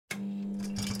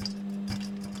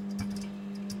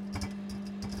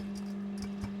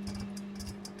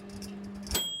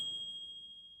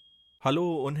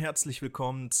Hallo und herzlich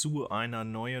willkommen zu einer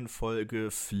neuen Folge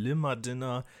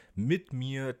Flimmerdinner mit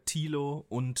mir, Thilo,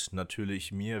 und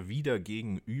natürlich mir wieder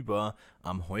gegenüber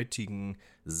am heutigen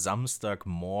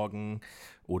Samstagmorgen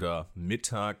oder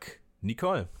Mittag,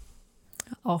 Nicole.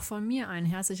 Auch von mir ein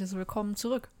herzliches Willkommen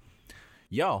zurück.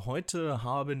 Ja, heute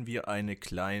haben wir eine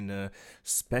kleine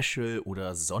Special-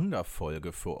 oder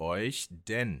Sonderfolge für euch,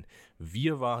 denn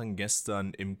wir waren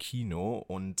gestern im Kino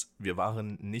und wir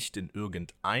waren nicht in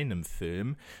irgendeinem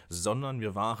Film, sondern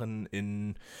wir waren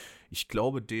in, ich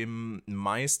glaube, dem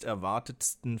meist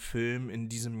erwartetsten Film in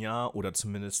diesem Jahr oder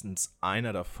zumindest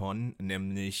einer davon,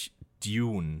 nämlich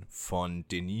Dune von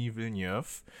Denis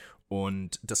Villeneuve.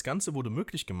 Und das Ganze wurde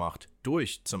möglich gemacht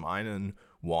durch zum einen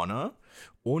Warner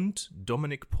und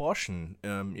Dominic Porschen.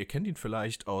 Ihr kennt ihn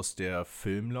vielleicht aus der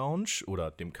Film Lounge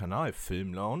oder dem Kanal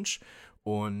Film Lounge.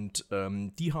 Und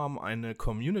die haben eine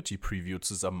Community Preview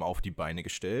zusammen auf die Beine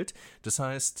gestellt. Das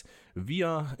heißt,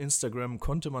 via Instagram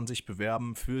konnte man sich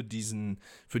bewerben für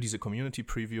diese Community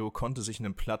Preview, konnte sich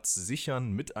einen Platz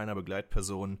sichern mit einer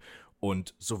Begleitperson.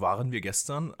 Und so waren wir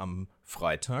gestern am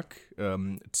Freitag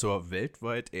zur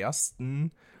weltweit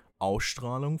ersten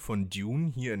Ausstrahlung von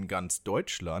Dune hier in ganz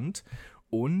Deutschland.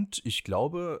 Und ich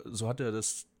glaube, so hat er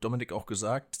das Dominik auch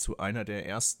gesagt, zu einer der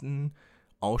ersten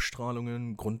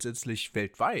Ausstrahlungen grundsätzlich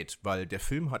weltweit, weil der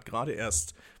Film hat gerade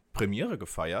erst Premiere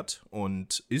gefeiert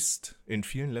und ist in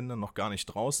vielen Ländern noch gar nicht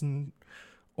draußen.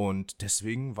 Und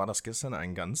deswegen war das gestern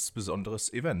ein ganz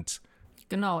besonderes Event.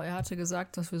 Genau, er hatte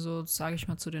gesagt, dass wir so, sage ich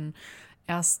mal, zu den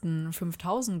ersten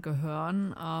 5000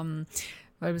 gehören,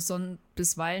 weil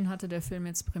bisweilen hatte der Film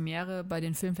jetzt Premiere bei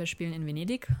den Filmfestspielen in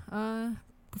Venedig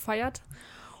gefeiert.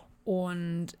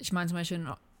 Und ich meine zum Beispiel in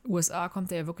den USA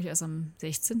kommt er ja wirklich erst am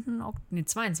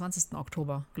 22.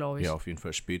 Oktober, glaube ich. Ja, auf jeden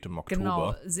Fall spät im Oktober.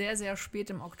 Genau, sehr, sehr spät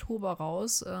im Oktober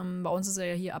raus. Bei uns ist er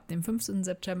ja hier ab dem 15.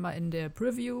 September in der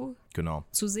Preview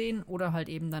zu sehen oder halt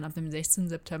eben dann ab dem 16.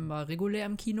 September regulär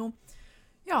im Kino.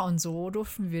 Ja, und so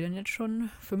durften wir dann jetzt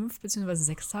schon 5 bzw.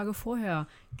 6 Tage vorher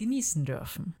genießen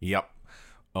dürfen. Ja,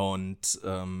 und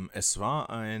es war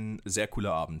ein sehr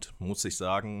cooler Abend, muss ich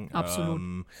sagen.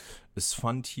 Absolut. Es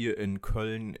fand hier in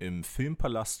Köln im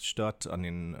Filmpalast statt, an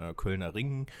den Kölner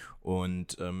Ringen.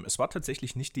 Und es war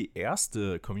tatsächlich nicht die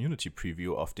erste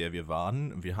Community-Preview, auf der wir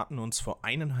waren. Wir hatten uns vor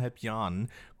 1,5 Jahren,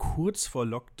 kurz vor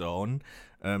Lockdown,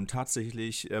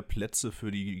 tatsächlich Plätze für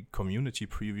die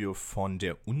Community-Preview von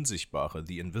Der Unsichtbare,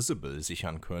 The Invisible,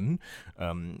 sichern können.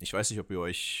 Ich weiß nicht, ob ihr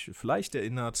euch vielleicht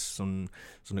erinnert, so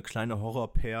eine kleine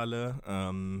Horrorperle,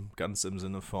 ganz im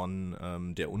Sinne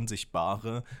von Der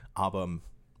Unsichtbare, aber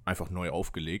einfach neu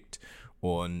aufgelegt.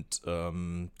 Und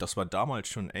das war damals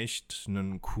schon echt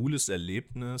ein cooles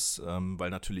Erlebnis, weil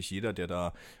natürlich jeder, der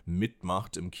da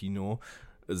mitmacht im Kino,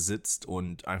 sitzt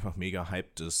und einfach mega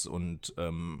hyped ist und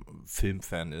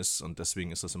Filmfan ist. Und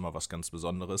deswegen ist das immer was ganz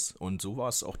Besonderes. Und so war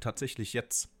es auch tatsächlich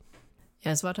jetzt.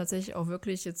 Ja, es war tatsächlich auch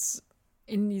wirklich jetzt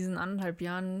in diesen 1,5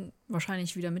 Jahren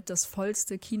wahrscheinlich wieder mit das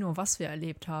vollste Kino, was wir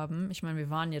erlebt haben. Ich meine, wir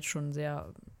waren jetzt schon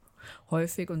sehr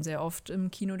häufig und sehr oft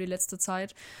im Kino die letzte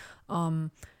Zeit.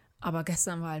 Aber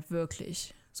gestern war halt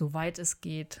wirklich, soweit es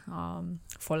geht,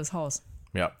 volles Haus.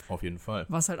 Ja, auf jeden Fall.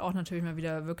 Was halt auch natürlich mal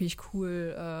wieder wirklich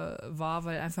cool war,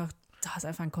 weil einfach, da ist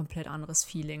einfach ein komplett anderes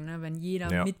Feeling, ne? Wenn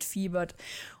jeder mitfiebert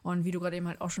und wie du gerade eben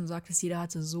halt auch schon sagtest, jeder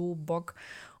hatte so Bock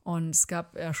und es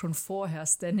gab ja schon vorher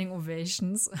Standing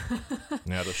Ovations.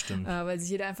 Ja, das stimmt. Weil sich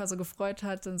jeder einfach so gefreut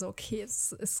hat und so, okay,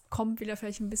 es kommt wieder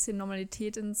vielleicht ein bisschen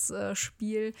Normalität ins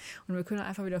Spiel und wir können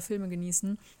einfach wieder Filme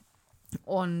genießen.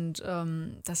 Und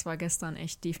das war gestern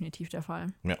echt definitiv der Fall.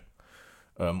 Ja.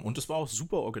 Und es war auch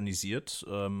super organisiert,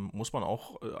 muss man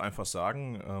auch einfach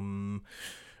sagen.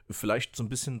 Vielleicht so ein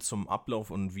bisschen zum Ablauf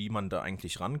und wie man da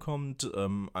eigentlich rankommt.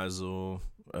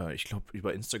 Ich glaube,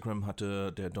 über Instagram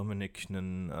hatte der Dominik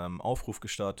einen Aufruf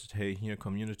gestartet. Hey, hier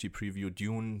Community Preview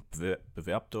Dune,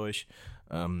 bewerbt euch.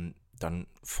 Dann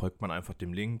folgt man einfach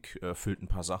dem Link, füllt ein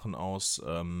paar Sachen aus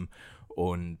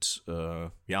und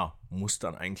muss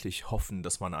dann eigentlich hoffen,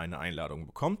 dass man eine Einladung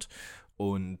bekommt.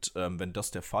 Und wenn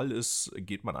das der Fall ist,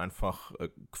 geht man einfach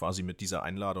quasi mit dieser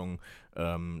Einladung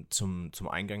zum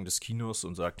Eingang des Kinos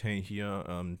und sagt, hey,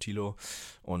 hier Thilo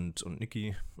und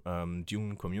Niki,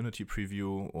 Dune Community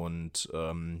Preview, und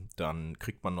dann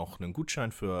kriegt man noch einen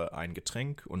Gutschein für ein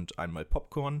Getränk und einmal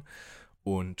Popcorn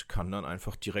und kann dann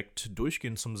einfach direkt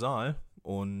durchgehen zum Saal.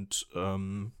 Und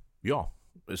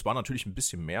es war natürlich ein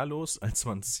bisschen mehr los, als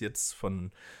man es jetzt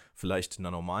von vielleicht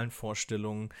einer normalen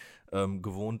Vorstellung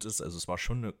gewohnt ist. Also es war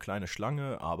schon eine kleine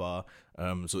Schlange, aber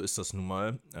so ist das nun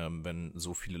mal, wenn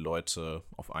so viele Leute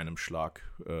auf einem Schlag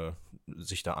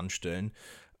sich da anstellen.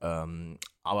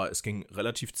 Aber es ging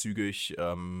relativ zügig.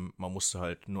 Man musste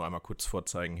halt nur einmal kurz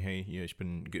vorzeigen, hey, hier, ich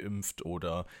bin geimpft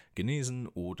oder genesen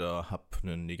oder habe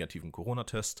einen negativen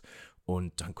Corona-Test.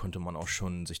 Und dann konnte man auch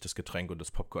schon sich das Getränk und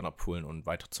das Popcorn abholen und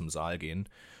weiter zum Saal gehen.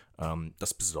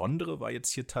 Das Besondere war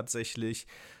jetzt hier tatsächlich,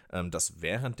 dass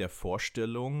während der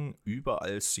Vorstellung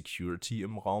überall Security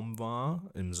im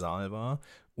Saal war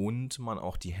und man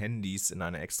auch die Handys in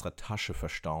eine extra Tasche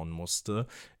verstauen musste,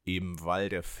 eben weil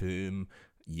der Film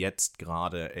jetzt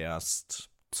gerade erst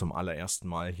zum allerersten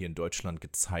Mal hier in Deutschland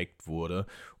gezeigt wurde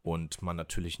und man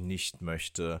natürlich nicht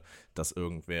möchte, dass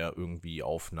irgendwer irgendwie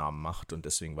Aufnahmen macht und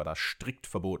deswegen war das strikt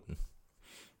verboten.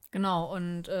 Genau,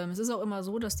 und es ist auch immer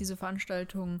so, dass diese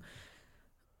Veranstaltung,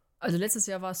 also letztes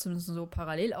Jahr war es zumindest so,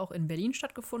 parallel auch in Berlin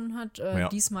stattgefunden hat. Ja.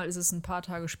 Diesmal ist es ein paar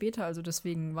Tage später, also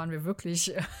deswegen waren wir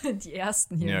wirklich die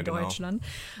Ersten hier in Genau. Deutschland.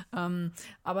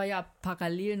 Aber ja,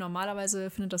 parallel, normalerweise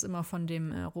findet das immer von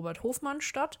dem Robert Hofmann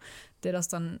statt, der das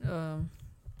dann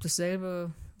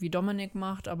dasselbe wie Dominik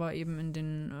macht, aber eben in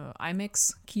den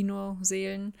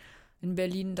IMAX-Kinosälen in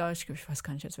Berlin. Da ich weiß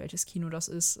gar nicht jetzt, welches Kino das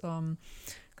ist.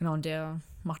 Genau, und der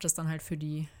macht das dann halt für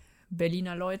die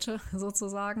Berliner Leute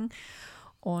sozusagen.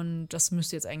 Und das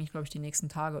müsste jetzt eigentlich, glaube ich, die nächsten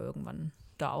Tage irgendwann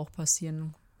da auch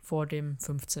passieren. Vor dem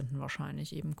 15.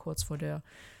 wahrscheinlich, eben kurz vor der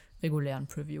regulären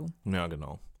Preview. Ja,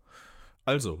 genau.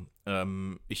 Also,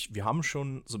 wir haben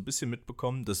schon so ein bisschen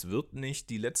mitbekommen, das wird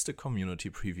nicht die letzte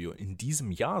Community-Preview in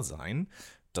diesem Jahr sein.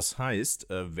 Das heißt,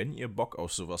 wenn ihr Bock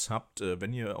auf sowas habt,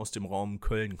 wenn ihr aus dem Raum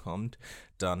Köln kommt,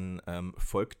 dann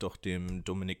folgt doch dem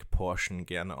Dominik Porschen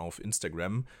gerne auf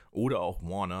Instagram oder auch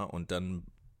Warner und dann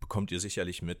bekommt ihr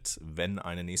sicherlich mit, wenn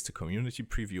eine nächste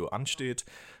Community-Preview ansteht.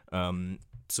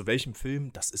 Zu welchem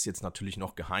Film, das ist jetzt natürlich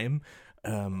noch geheim.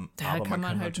 Da aber kann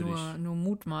man halt nur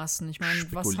mutmaßen. Ich meine,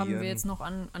 was haben wir jetzt noch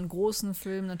an großen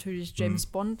Filmen? Natürlich James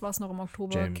Bond, was noch im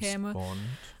Oktober käme.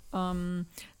 Dann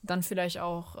vielleicht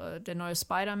auch der neue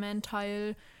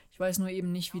Spider-Man-Teil. Ich weiß nur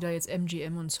eben nicht, wie da jetzt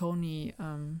MGM und Sony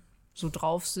so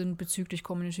drauf sind bezüglich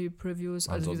Community Previews.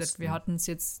 Also wie gesagt, wir hatten es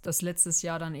jetzt das letztes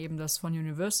Jahr dann eben, das von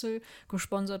Universal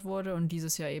gesponsert wurde und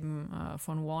dieses Jahr eben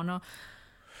von Warner.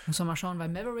 Muss man mal schauen, weil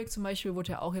Maverick zum Beispiel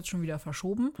wurde ja auch jetzt schon wieder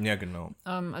verschoben. Ja, genau.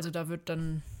 Also da wird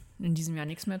dann in diesem Jahr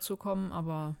nichts mehr zukommen,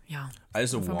 aber ja.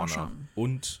 Also Warner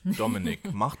und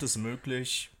Dominik, macht es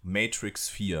möglich, Matrix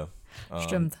 4.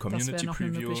 Stimmt, Community das wäre noch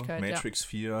eine Preview, Möglichkeit, Matrix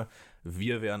 4.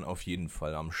 Wir wären auf jeden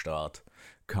Fall am Start.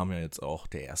 Kam ja jetzt auch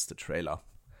der erste Trailer.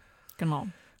 Genau.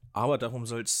 Aber darum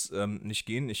soll es nicht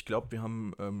gehen. Ich glaube, wir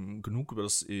haben genug über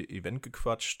das Event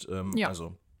gequatscht. Ja.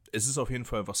 Also es ist auf jeden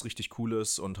Fall was richtig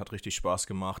Cooles und hat richtig Spaß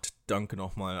gemacht. Danke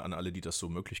nochmal an alle, die das so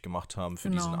möglich gemacht haben für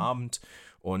diesen Abend.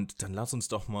 Und dann lass uns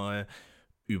doch mal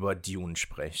über Dune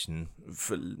sprechen.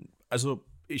 Also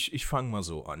ich fange mal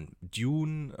so an.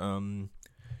 Dune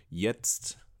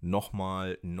jetzt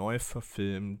nochmal neu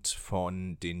verfilmt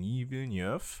von Denis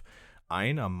Villeneuve.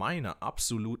 Einer meiner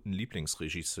absoluten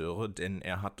Lieblingsregisseure, denn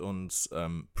er hat uns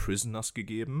Prisoners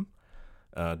gegeben.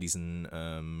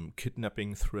 Diesen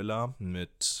Kidnapping-Thriller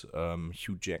mit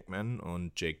Hugh Jackman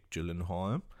und Jake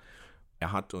Gyllenhaal.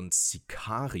 Er hat uns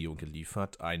Sicario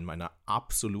geliefert, einen meiner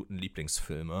absoluten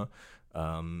Lieblingsfilme,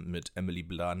 mit Emily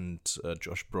Blunt,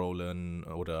 Josh Brolin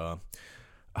oder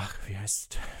wie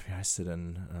heißt sie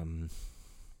denn?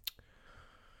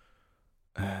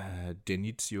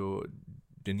 Benicio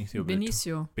del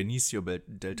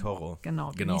Toro.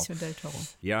 Genau, Benicio del Toro.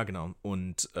 Ja, genau.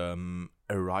 Und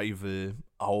Arrival,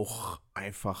 auch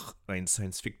einfach ein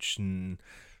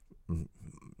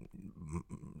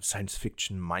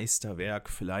Science-Fiction-Meisterwerk,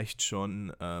 vielleicht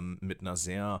schon mit einer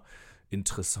sehr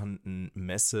interessanten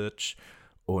Message.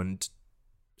 Und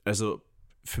also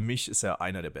für mich ist er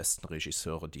einer der besten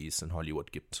Regisseure, die es in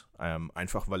Hollywood gibt.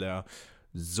 Einfach weil er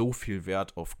so viel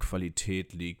Wert auf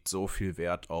Qualität legt, so viel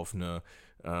Wert auf eine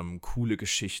coole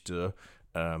Geschichte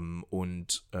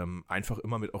und einfach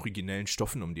immer mit originellen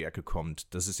Stoffen um die Ecke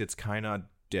kommt. Das ist jetzt keiner,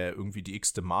 der irgendwie die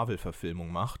x-te Marvel-Verfilmung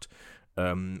macht,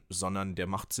 sondern der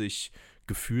macht sich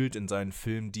gefühlt in seinen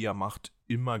Filmen, die er macht,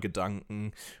 immer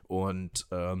Gedanken und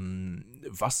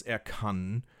was er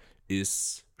kann,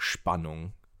 ist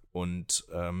Spannung und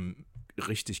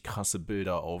richtig krasse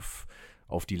Bilder auf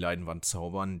die Leinwand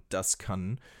zaubern. Das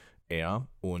kann er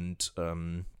und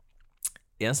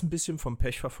er ist ein bisschen vom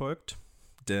Pech verfolgt,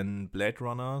 denn Blade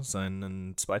Runner,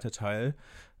 sein zweiter Teil,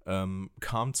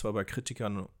 kam zwar bei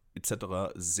Kritikern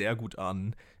etc. sehr gut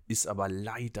an, ist aber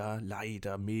leider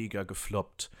mega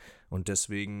gefloppt. Und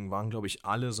deswegen waren, glaube ich,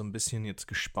 alle so ein bisschen jetzt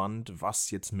gespannt,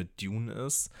 was jetzt mit Dune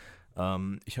ist.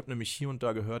 Ich habe nämlich hier und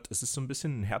da gehört, es ist so ein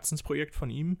bisschen ein Herzensprojekt von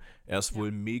ihm. Er ist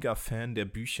wohl mega Fan der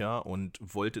Bücher und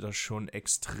wollte das schon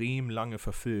extrem lange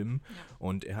verfilmen. Ja.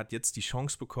 Und er hat jetzt die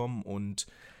Chance bekommen und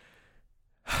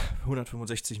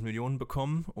 165 Millionen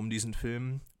bekommen, um diesen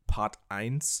Film Part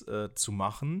 1 zu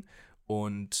machen.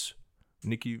 Und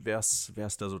Niki, wär's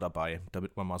da so dabei,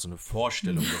 damit man mal so eine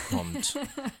Vorstellung bekommt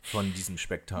von diesem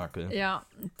Spektakel? Ja,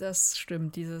 das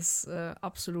stimmt, dieses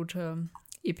absolute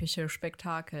epische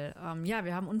Spektakel.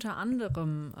 Wir haben unter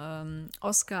anderem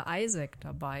Oscar Isaac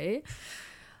dabei,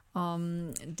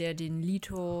 der den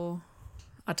Leto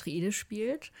Atreides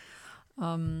spielt.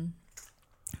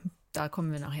 Da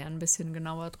kommen wir nachher ein bisschen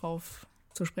genauer drauf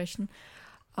zu sprechen.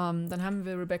 Dann haben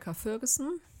wir Rebecca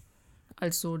Ferguson,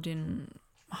 also den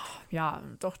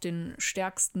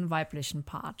stärksten weiblichen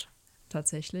Part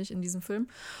tatsächlich in diesem Film.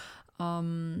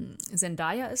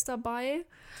 Zendaya ist dabei,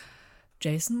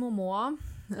 Jason Momoa,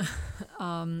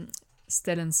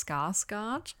 Stellan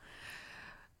Skarsgård,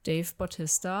 Dave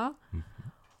Bautista,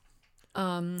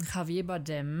 Javier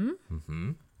Bardem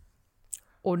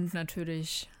und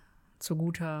natürlich zu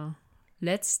guter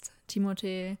Letzt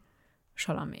Timothée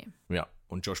Chalamet. Ja,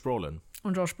 und Josh Brolin.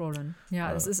 Und Josh Brolin.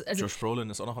 Ja, es ist. Also, Josh Brolin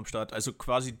ist auch noch am Start. Also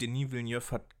quasi Denis Villeneuve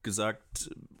hat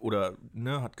gesagt,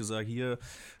 hier,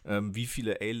 wie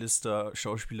viele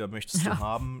A-Lister-Schauspieler möchtest du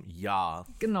haben? Ja.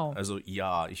 Genau. Also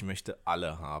ja, ich möchte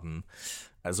alle haben.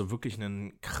 Also wirklich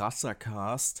ein krasser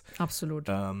Cast. Absolut.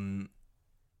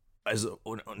 Also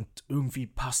und irgendwie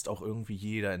passt auch irgendwie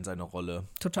jeder in seine Rolle.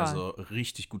 Total. Also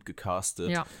richtig gut gecastet.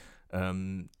 Ja.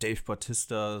 Dave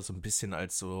Bautista so ein bisschen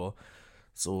als so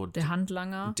der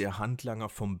Handlanger. Der Handlanger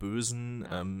vom Bösen.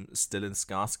 Ja. Stellan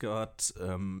Skarsgård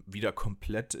wieder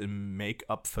komplett im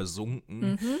Make-up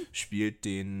versunken. Spielt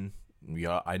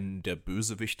einen der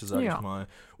Bösewichte, sag ich mal.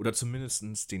 Oder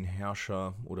zumindest den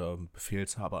Herrscher oder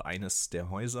Befehlshaber eines der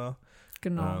Häuser.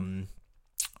 Genau.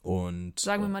 Und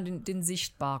sagen wir mal den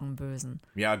sichtbaren Bösen.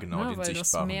 Ja, genau, den weil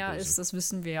sichtbaren Bösen. Weil das Meer ist, das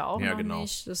wissen wir ja auch noch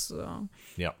nicht. Das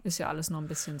ist ja alles noch ein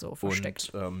bisschen so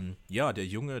versteckt. Und der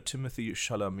junge Timothée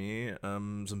Chalamet,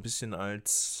 so ein bisschen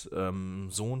als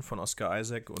Sohn von Oscar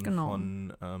Isaac und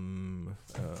von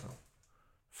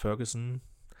Ferguson.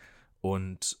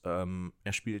 Und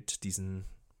er spielt diesen,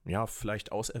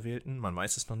 vielleicht Auserwählten, man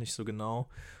weiß es noch nicht so genau.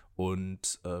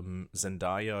 Und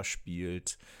Zendaya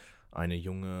spielt eine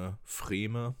junge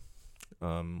Freme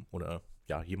oder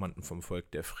jemanden vom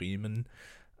Volk der Fremen.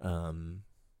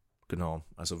 Genau,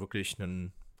 also wirklich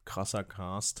ein krasser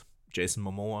Cast. Jason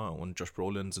Momoa und Josh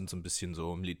Brolin sind so ein bisschen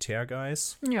so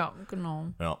Militärguys. Ja, genau.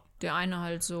 Ja. Der eine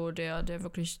halt so, der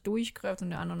wirklich durchgreift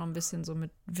und der andere noch ein bisschen so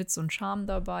mit Witz und Charme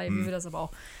dabei, wie wir das aber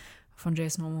auch von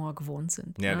Jason Momoa gewohnt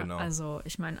sind. Ja, ne? genau. Also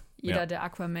ich meine, jeder, der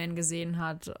Aquaman gesehen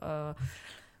hat,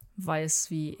 weiß,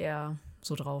 wie er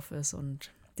so drauf ist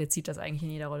und der zieht das eigentlich in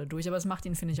jeder Rolle durch. Aber es macht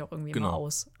ihn, finde ich, auch irgendwie immer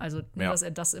aus. Also nur, dass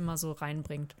er das immer so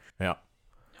reinbringt. Ja.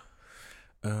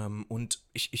 Und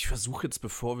ich versuche jetzt,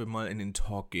 bevor wir mal in den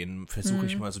Talk gehen,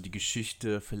 ich mal so die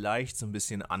Geschichte vielleicht so ein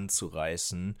bisschen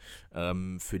anzureißen,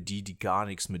 für die gar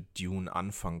nichts mit Dune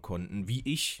anfangen konnten. Wie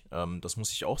ich, das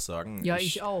muss ich auch sagen. Ja,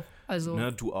 ich auch.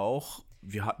 Also, du auch.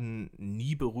 Wir hatten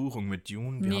nie Berührung mit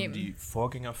Dune. Wir haben die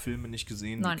Vorgängerfilme nicht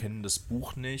gesehen. Nein. Wir kennen das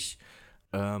Buch nicht.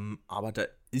 Aber da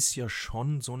ist ja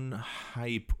schon so ein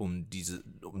Hype um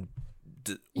Dune.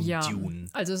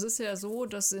 Also es ist ja so,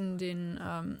 dass in den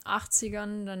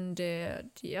 80ern dann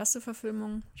die erste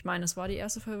Verfilmung, ich meine, es war die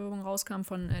erste Verfilmung, rauskam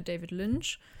von David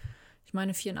Lynch. Ich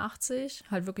meine 84,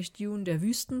 halt wirklich Dune, der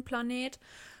Wüstenplanet.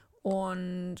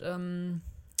 Und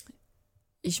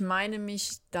ich meine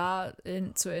mich da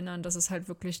zu erinnern, dass es halt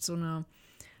wirklich so eine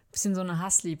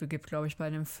Hassliebe gibt, glaube ich, bei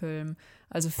dem Film.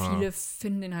 Also viele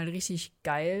finden den halt richtig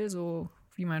geil, so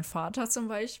wie mein Vater zum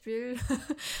Beispiel.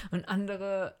 Und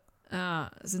andere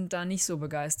sind da nicht so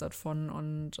begeistert von.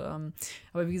 Und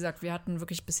aber wie gesagt, wir hatten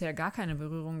wirklich bisher gar keine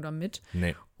Berührung damit.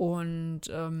 Nee. Und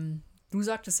du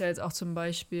sagtest ja jetzt auch zum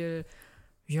Beispiel,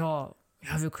 wir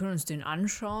können uns den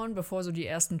anschauen, bevor so die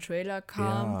ersten Trailer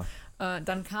kamen. Ja.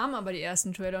 Dann kamen aber die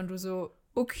ersten Trailer und du so,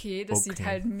 okay, das sieht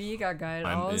halt mega geil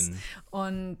aus.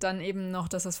 Und dann eben noch,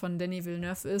 dass das von Denis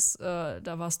Villeneuve ist,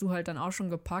 da warst du halt dann auch schon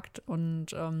gepackt.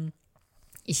 Und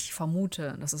ich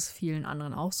vermute, dass es vielen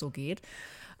anderen auch so geht.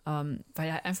 Weil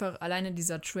ja einfach alleine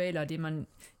dieser Trailer, den man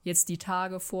jetzt die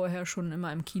Tage vorher schon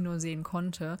immer im Kino sehen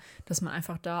konnte, dass man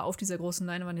einfach da auf dieser großen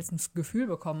Leinwand jetzt ein Gefühl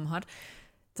bekommen hat,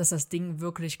 dass das Ding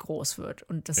wirklich groß wird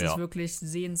und dass es wirklich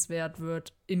sehenswert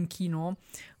wird im Kino.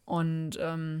 Und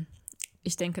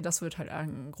ich denke, das wird halt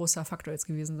ein großer Faktor jetzt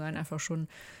gewesen sein, einfach schon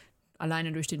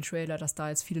alleine durch den Trailer, dass da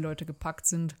jetzt viele Leute gepackt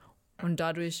sind. Und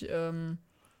dadurch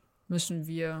müssen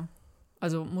wir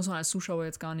Also muss man als Zuschauer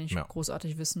jetzt gar nicht Ja.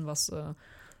 großartig wissen, was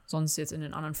sonst jetzt in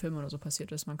den anderen Filmen oder so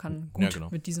passiert ist. Man kann gut genau.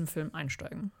 mit diesem Film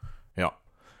einsteigen. Ja.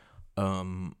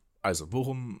 Also,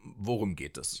 worum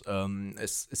geht es?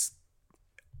 Es ist,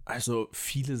 also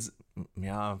viele,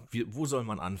 wo soll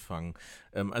man anfangen?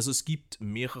 Also es gibt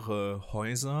mehrere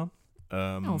Häuser.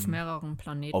 Auf mehreren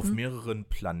Planeten. Auf mehreren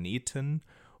Planeten.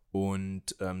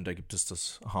 Und da gibt es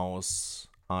das Haus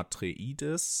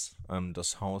Atreides,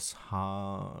 das Haus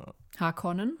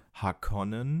Harkonnen.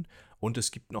 Und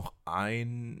es gibt noch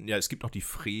die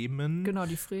Fremen. Genau,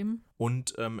 die Fremen.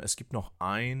 Und es gibt noch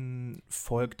ein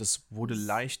Volk, das wurde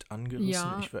leicht angerissen.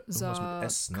 Ja, Irgendwas mit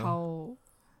S, ne?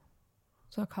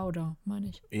 Sarkauda, meine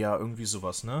ich. Ja, irgendwie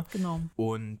sowas, ne? Genau.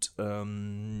 Und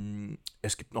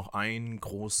es gibt noch einen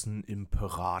großen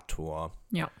Imperator.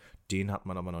 Ja. Den hat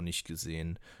man aber noch nicht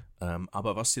gesehen.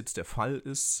 Aber was jetzt der Fall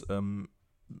ist,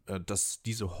 dass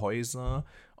diese Häuser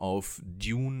auf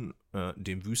Dune,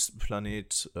 dem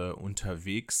Wüstenplanet,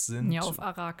 unterwegs sind. Ja, auf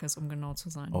Arrakis, um genau zu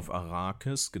sein. Auf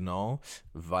Arrakis, genau,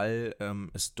 weil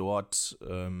es dort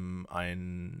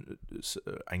einen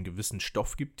gewissen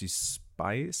Stoff gibt, die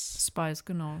Spice. Spice,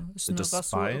 genau. Ist eine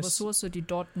Ressource, die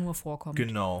dort nur vorkommt.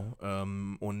 Genau,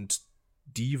 und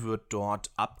die wird dort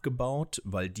abgebaut,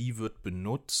 weil die wird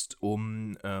benutzt,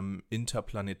 um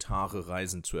interplanetare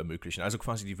Reisen zu ermöglichen. Also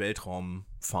quasi die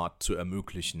Weltraumfahrt zu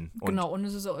ermöglichen. Genau, und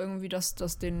es ist auch irgendwie, dass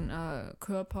den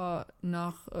Körper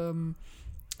nach,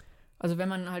 also wenn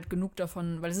man halt genug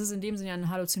davon, weil es ist in dem Sinne ja ein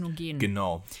Halluzinogen.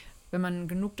 Genau. Wenn man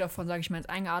genug davon, sage ich mal, jetzt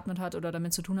eingeatmet hat oder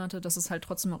damit zu tun hatte, dass es halt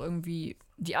trotzdem auch irgendwie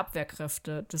die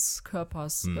Abwehrkräfte des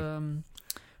Körpers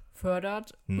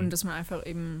fördert und dass man einfach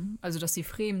eben, also dass die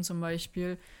Fremen zum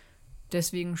Beispiel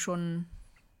deswegen schon,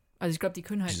 also ich glaube, die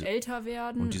können halt älter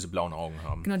werden. Und diese blauen Augen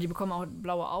haben. Genau, die bekommen auch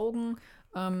blaue Augen.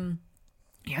 Ja, und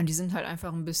die sind halt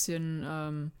einfach ein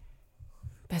bisschen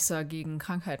besser gegen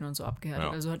Krankheiten und so abgehärtet.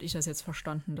 Ja. Also hatte ich das jetzt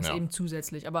verstanden, das eben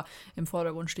zusätzlich. Aber im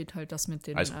Vordergrund steht halt das mit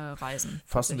den Reisen.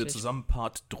 Fassen wir zusammen,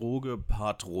 Part Droge,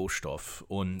 Part Rohstoff.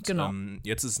 Und genau.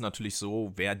 Jetzt ist es natürlich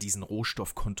so, wer diesen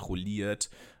Rohstoff kontrolliert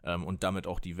und damit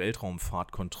auch die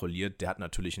Weltraumfahrt kontrolliert, der hat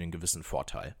natürlich einen gewissen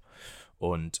Vorteil.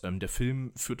 Und der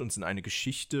Film führt uns in eine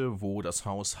Geschichte, wo das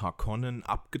Haus Harkonnen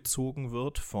abgezogen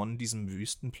wird von diesem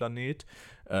Wüstenplanet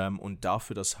und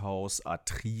dafür das Haus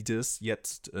Atreides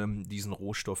jetzt diesen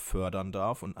Rohstoff fördern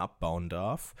darf und abbauen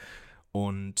darf.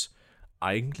 Und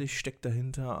eigentlich steckt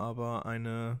dahinter aber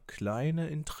eine kleine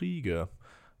Intrige.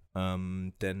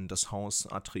 Denn das Haus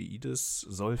Atreides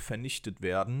soll vernichtet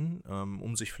werden,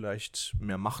 um sich vielleicht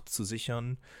mehr Macht zu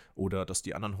sichern oder dass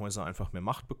die anderen Häuser einfach mehr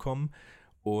Macht bekommen.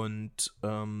 Und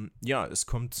es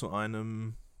kommt zu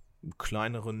einem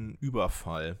kleineren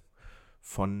Überfall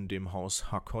von dem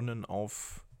Haus Harkonnen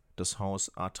auf das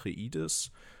Haus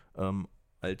Atreides,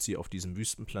 als sie auf diesem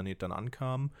Wüstenplanet dann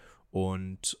ankamen.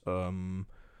 Und Timothée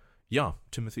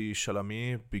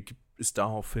Chalamet ist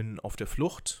daraufhin auf der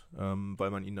Flucht,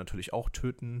 weil man ihn natürlich auch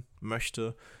töten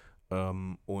möchte.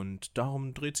 Und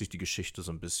darum dreht sich die Geschichte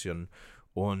so ein bisschen.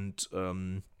 Und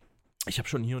ich habe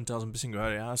schon hier und da so ein bisschen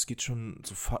gehört, ja, es geht schon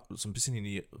so ein bisschen in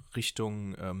die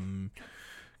Richtung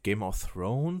Game of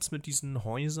Thrones mit diesen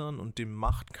Häusern und dem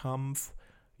Machtkampf.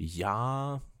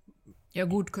 Ja. Ja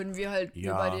gut, können wir halt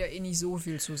wir beide ja eh nicht so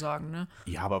viel zu sagen, ne?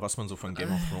 Ja, aber was man so von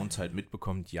Game of Thrones halt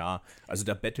mitbekommt, ja. Also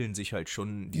da betteln sich halt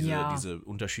schon diese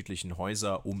unterschiedlichen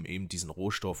Häuser um eben diesen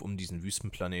Rohstoff, um diesen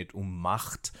Wüstenplanet, um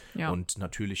Macht. Ja. Und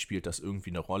natürlich spielt das irgendwie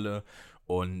eine Rolle.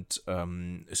 Und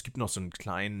es gibt noch so einen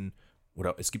kleinen...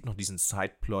 Oder es gibt noch diesen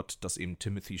Sideplot, dass eben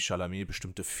Timothée Chalamet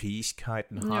bestimmte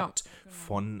Fähigkeiten hat,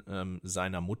 von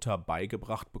seiner Mutter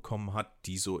beigebracht bekommen hat,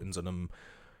 die so in so einem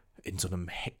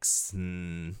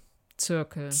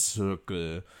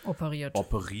Hexenzirkel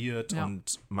operiert ja.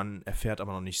 Und man erfährt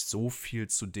aber noch nicht so viel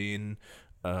zu denen.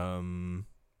 Also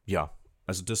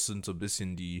das sind so ein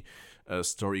bisschen die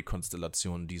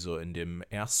Story-Konstellationen, die so in dem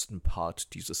ersten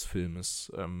Part dieses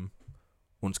Filmes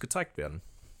uns gezeigt werden.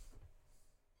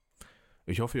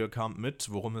 Ich hoffe, ihr kamt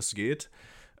mit, worum es geht.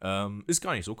 Ist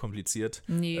gar nicht so kompliziert,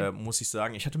 muss ich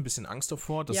sagen. Ich hatte ein bisschen Angst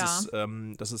davor, dass es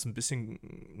ein bisschen,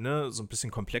 so ein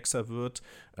bisschen komplexer wird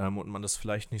und man das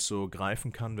vielleicht nicht so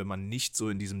greifen kann, wenn man nicht so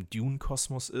in diesem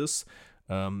Dune-Kosmos ist.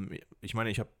 Ich meine,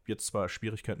 ich habe jetzt zwar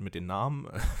Schwierigkeiten mit den Namen,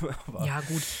 aber... Ja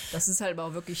gut, das ist halt aber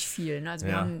auch wirklich viel. Ne? Also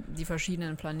wir haben die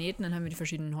verschiedenen Planeten, dann haben wir die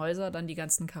verschiedenen Häuser, dann die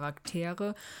ganzen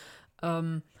Charaktere.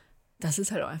 Das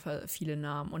ist halt auch einfach viele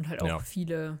Namen und halt auch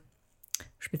viele...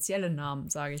 spezielle Namen,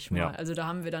 sage ich mal. Ja. Also da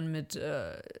haben wir dann mit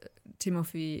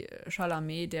Timothée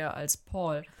Chalamet, der als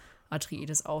Paul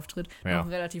Atreides auftritt. Ja. Noch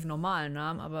einen relativ normalen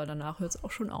Namen, aber danach hört es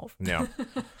auch schon auf. Ja.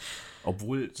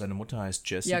 Obwohl seine Mutter heißt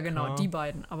Jessica. Ja, genau, die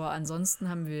beiden. Aber ansonsten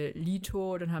haben wir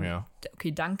Leto, dann haben wir,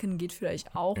 okay, Duncan geht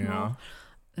vielleicht auch noch.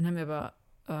 Dann haben wir aber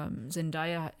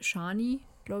Zendaya Shani,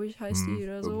 glaube ich, heißt die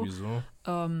oder so. Irgendwie so.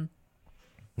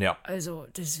 Ja. Also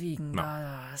deswegen,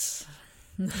 das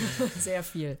sehr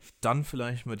viel. Dann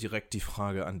vielleicht mal direkt die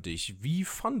Frage an dich. Wie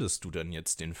fandest du denn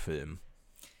jetzt den Film?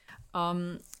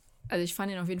 Also ich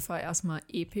fand ihn auf jeden Fall erstmal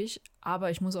episch,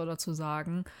 aber ich muss auch dazu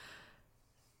sagen,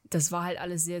 das war halt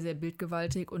alles sehr, sehr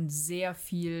bildgewaltig und sehr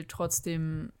viel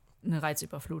trotzdem eine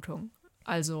Reizüberflutung.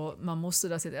 Also man musste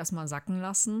das jetzt erstmal sacken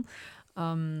lassen.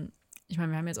 Ich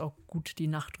meine, wir haben jetzt auch gut die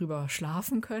Nacht drüber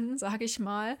schlafen können, sage ich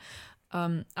mal.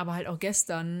 Aber halt auch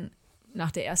gestern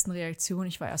nach der ersten Reaktion,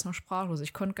 ich war erstmal sprachlos.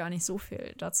 Ich konnte gar nicht so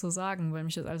viel dazu sagen, weil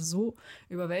mich das alles so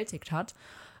überwältigt hat.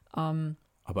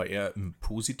 Aber eher im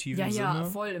positiven Sinne? Ja,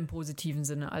 voll im positiven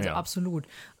Sinne, also absolut.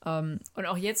 Und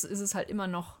auch jetzt ist es halt immer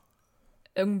noch,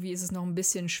 irgendwie ist es noch ein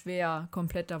bisschen schwer,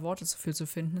 komplett da Worte für zu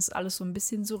finden. Es ist alles so ein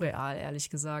bisschen surreal, ehrlich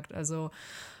gesagt. Also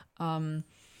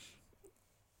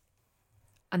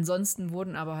ansonsten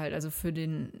wurden aber halt, also für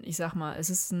den, ich sag mal, es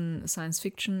ist ein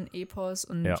Science-Fiction-Epos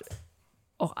und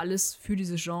auch alles für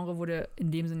dieses Genre wurde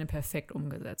in dem Sinne perfekt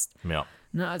umgesetzt. Ja.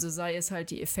 Ne, also sei es halt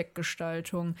die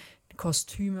Effektgestaltung, die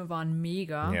Kostüme waren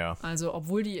mega. Ja. Also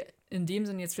obwohl die in dem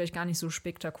Sinne jetzt vielleicht gar nicht so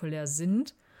spektakulär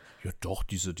sind. Ja doch,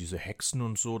 diese Hexen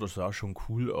und so, das sah schon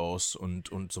cool aus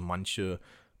und so manche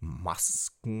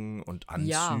Masken und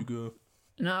Anzüge.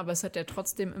 Ja, ne, aber es hat ja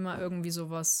trotzdem immer irgendwie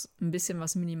sowas, ein bisschen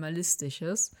was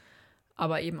Minimalistisches,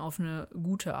 aber eben auf eine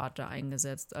gute Art da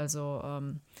eingesetzt. Also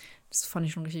das fand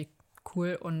ich schon richtig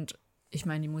cool und ich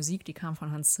meine, die Musik, die kam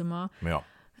von Hans Zimmer. Ja.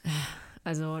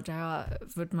 Also da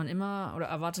wird man immer,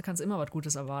 oder kannst immer was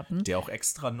Gutes erwarten. Der auch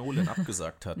extra Nolan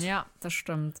abgesagt hat. Ja, das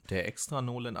stimmt. Der extra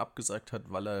Nolan abgesagt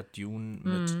hat, weil er Dune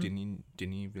mit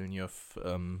Denis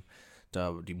Villeneuve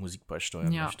da die Musik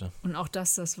beisteuern möchte. Und auch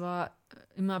das war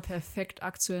immer perfekt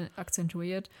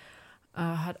akzentuiert,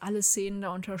 hat alle Szenen da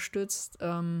unterstützt.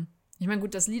 Ich meine,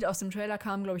 gut, das Lied aus dem Trailer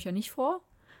kam, glaube ich, ja nicht vor,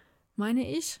 meine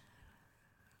ich.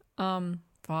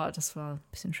 Das war ein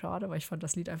bisschen schade, weil ich fand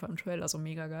das Lied einfach im Trailer so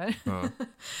mega geil. Ja.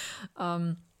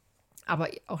 Aber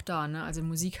auch da, ne, also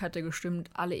Musik hatte gestimmt,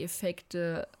 alle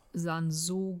Effekte sahen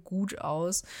so gut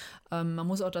aus. Man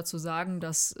muss auch dazu sagen,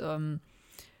 dass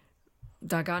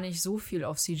da gar nicht so viel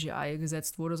auf CGI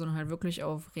gesetzt wurde, sondern halt wirklich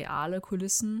auf reale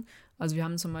Kulissen. Also wir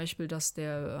haben zum Beispiel, dass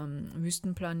der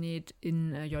Wüstenplanet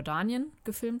in Jordanien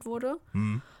gefilmt wurde.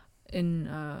 In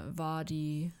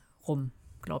Wadi Rum,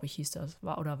 glaube ich, hieß das.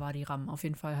 Wadi Ram. Auf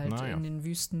jeden Fall halt in den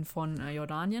Wüsten von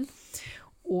Jordanien.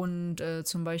 Und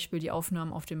zum Beispiel die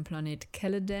Aufnahmen auf dem Planet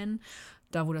Caladan,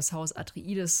 da wo das Haus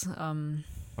Atreides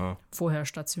vorher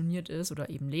stationiert ist oder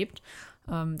eben lebt,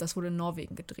 das wurde in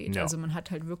Norwegen gedreht. Ja. Also man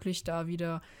hat halt wirklich da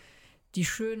wieder die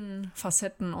schönen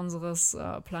Facetten unseres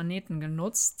Planeten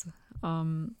genutzt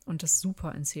und das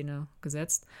super in Szene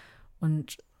gesetzt.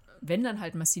 Und wenn dann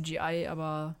halt mal CGI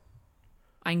aber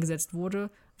eingesetzt wurde,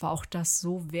 war auch das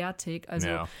so wertig.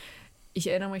 Also ich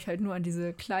erinnere mich halt nur an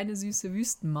diese kleine, süße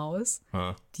Wüstenmaus,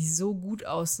 die so gut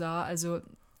aussah. Also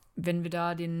wenn wir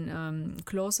da den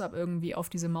Close-Up irgendwie auf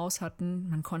diese Maus hatten,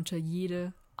 man konnte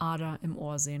jede Ader im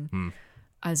Ohr sehen.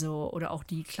 Also, oder auch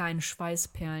die kleinen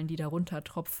Schweißperlen, die da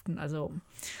runtertropften. Also,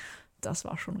 das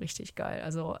war schon richtig geil.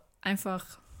 Also,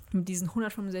 einfach mit diesen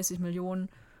 165 Millionen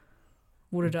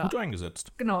wurde da gut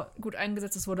eingesetzt. Genau, gut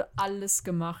eingesetzt. Es wurde alles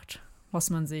gemacht,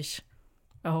 was man sich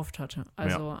erhofft hatte.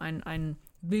 Also, ein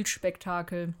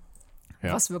Bildspektakel,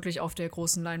 was wirklich auf der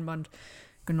großen Leinwand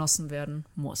genossen werden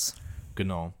muss.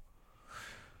 Genau.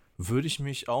 Würde ich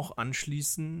mich auch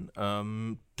anschließen.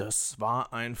 Das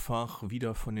war einfach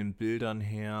wieder von den Bildern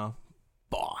her,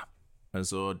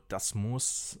 also das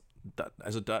muss,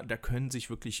 da können sich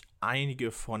wirklich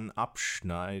einige von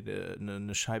abschneiden,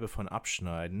 eine Scheibe von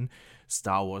abschneiden.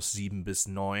 Star Wars 7 bis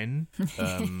 9,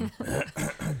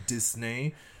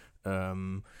 Disney,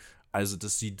 also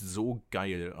das sieht so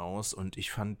geil aus und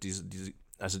ich fand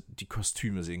die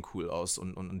Kostüme sehen cool aus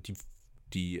und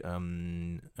die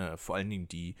vor allen Dingen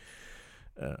die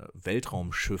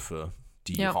Weltraumschiffe,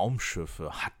 die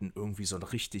Raumschiffe hatten irgendwie so ein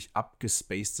richtig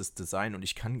abgespacedes Design und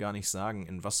ich kann gar nicht sagen,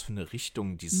 in was für eine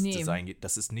Richtung dieses Design geht.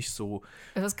 Das ist nicht so...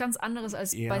 Das ist ganz anderes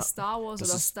als bei Star Wars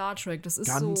oder Star Trek. Das ist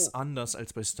ganz anders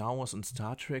als bei Star Wars und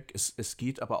Star Trek. Es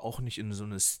geht aber auch nicht in so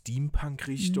eine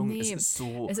Steampunk-Richtung. Nee. Es ist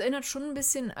so... Es erinnert schon ein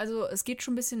bisschen, also es geht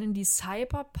schon ein bisschen in die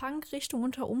Cyberpunk-Richtung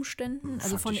unter Umständen.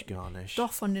 Also Fand ich gar nicht.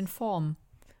 Doch, von den Formen.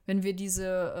 Wenn wir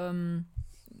diese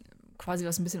quasi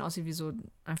was ein bisschen aussieht wie so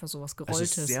einfach so was Es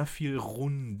Gerolltes. ist sehr viel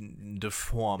runde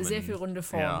Formen. Sehr viel runde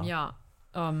Formen, ja.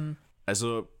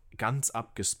 Also ganz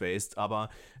abgespaced, aber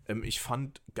ich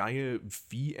fand geil,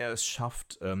 wie er es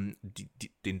schafft,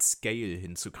 den Scale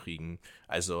hinzukriegen.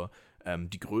 Also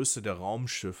die Größe der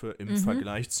Raumschiffe im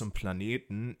Vergleich zum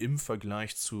Planeten, im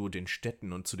Vergleich zu den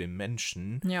Städten und zu den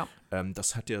Menschen. Ja.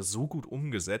 Das hat er so gut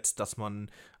umgesetzt, dass man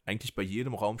eigentlich bei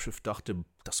jedem Raumschiff dachte,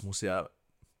 das muss ja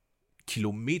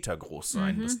Kilometer groß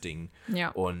sein, das Ding. Ja.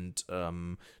 Und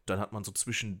dann hat man so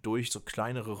zwischendurch so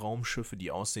kleinere Raumschiffe,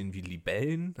 die aussehen wie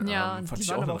Libellen. Ja, fand die ich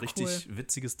waren auch ein aber auch richtig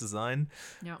witziges Design.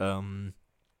 Ja.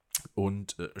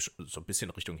 Und so ein bisschen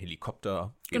Richtung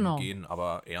Helikopter Genau. gehen,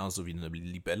 aber eher so wie eine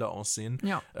Libelle aussehen.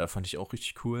 Ja. Fand ich auch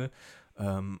richtig cool.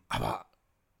 Aber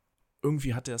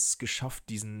irgendwie hat er es geschafft,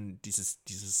 dieses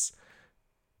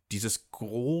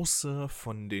Große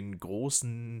von den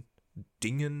großen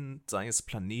Dingen, sei es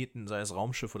Planeten, sei es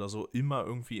Raumschiff oder so, immer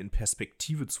irgendwie in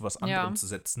Perspektive zu was anderem zu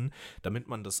setzen, damit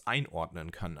man das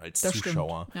einordnen kann als Das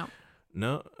Zuschauer. stimmt. Ja.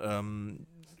 Ne?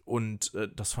 Und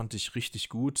das fand ich richtig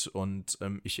gut und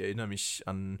ich erinnere mich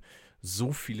an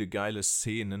so viele geile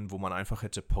Szenen, wo man einfach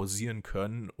hätte pausieren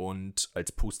können und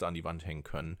als Poster an die Wand hängen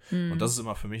können. Und das ist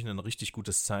immer für mich ein richtig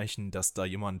gutes Zeichen, dass da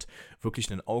jemand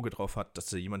wirklich ein Auge drauf hat, dass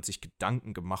da jemand sich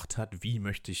Gedanken gemacht hat, wie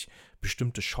möchte ich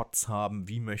bestimmte Shots haben,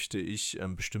 wie möchte ich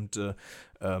bestimmte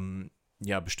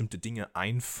Dinge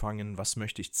einfangen, was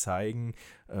möchte ich zeigen.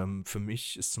 Für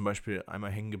mich ist zum Beispiel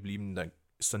einmal hängen geblieben, da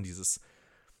ist dann dieses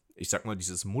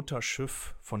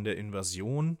Mutterschiff von der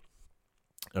Invasion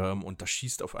und da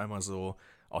schießt auf einmal so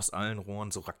aus allen Rohren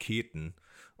so Raketen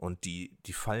und die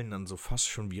fallen dann so fast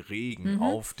schon wie Regen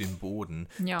auf den Boden.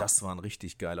 Ja. Das war ein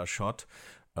richtig geiler Shot.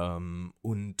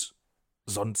 Und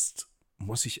sonst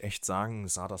muss ich echt sagen,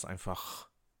 sah das einfach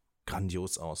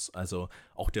grandios aus. Also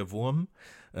auch der Wurm,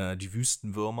 die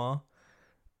Wüstenwürmer,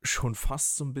 schon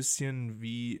fast so ein bisschen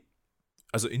wie,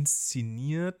 also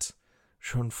inszeniert,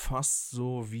 schon fast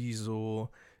so wie so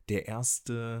der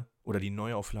erste oder die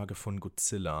Neuauflage von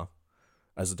Godzilla.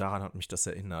 Also daran hat mich das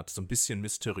erinnert. So ein bisschen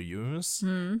mysteriös.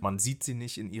 Man sieht sie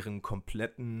nicht in ihrem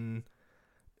kompletten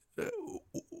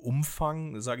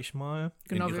Umfang, sag ich mal.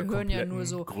 Genau, in ihrer wir hören ja kompletten nur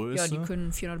so, Größe. ja, die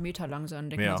können 400 Meter lang sein.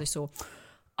 Denkt man sich so,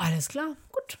 alles klar,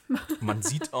 gut. Man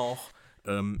sieht auch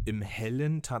im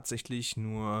Hellen tatsächlich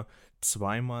nur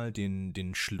zweimal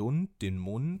den Schlund, den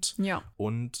Mund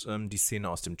und die Szene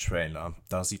aus dem Trailer.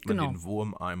 Da sieht man den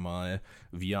Wurm einmal,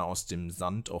 wie er aus dem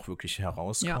Sand auch wirklich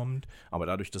herauskommt. Ja. Aber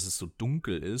dadurch, dass es so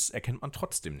dunkel ist, erkennt man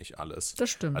trotzdem nicht alles. Das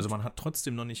stimmt. Also man hat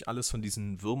trotzdem noch nicht alles von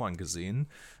diesen Würmern gesehen.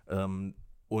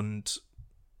 Und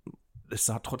es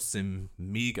sah trotzdem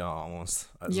mega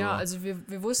aus. Also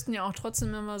wir wussten ja auch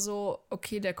trotzdem immer so,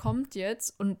 okay, der kommt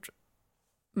jetzt und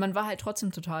man war halt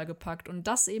trotzdem total gepackt. Und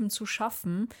das eben zu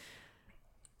schaffen,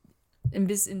 in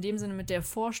dem Sinne mit der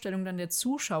Vorstellung dann der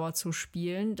Zuschauer zu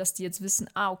spielen, dass die jetzt wissen,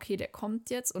 okay, der kommt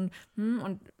jetzt und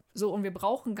so, und wir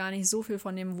brauchen gar nicht so viel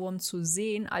von dem Wurm zu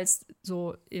sehen, als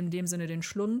so in dem Sinne den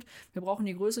Schlund. Wir brauchen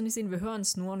die Größe nicht sehen, wir hören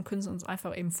es nur und können es uns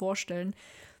einfach eben vorstellen.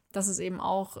 Das ist eben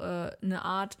auch eine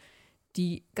Art,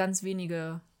 die ganz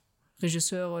wenige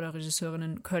Regisseure oder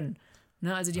Regisseurinnen können.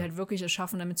 Ne? Also die halt wirklich es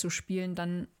schaffen, damit zu spielen,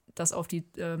 dann das auf die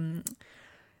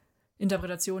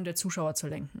Interpretation der Zuschauer zu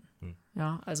lenken.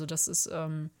 Ja, also das ist,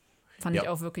 fand ich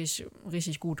auch wirklich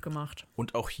richtig gut gemacht.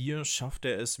 Und auch hier schafft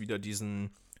er es wieder,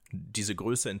 diese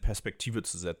Größe in Perspektive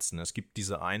zu setzen. Es gibt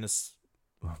diese eine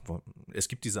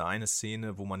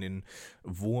Szene, wo man den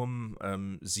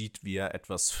Wurm sieht, wie er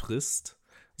etwas frisst,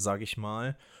 sage ich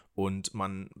mal. Und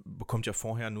man bekommt ja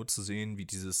vorher nur zu sehen, wie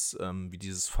dieses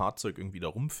Fahrzeug irgendwie da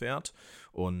rumfährt.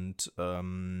 Und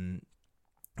dann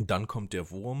kommt der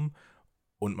Wurm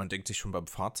und man denkt sich schon beim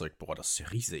Fahrzeug, boah, das ist ja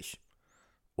riesig.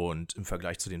 Und im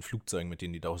Vergleich zu den Flugzeugen, mit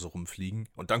denen die da so rumfliegen.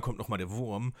 Und dann kommt nochmal der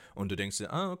Wurm und du denkst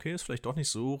dir, okay, ist vielleicht doch nicht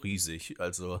so riesig.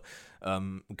 Also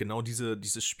genau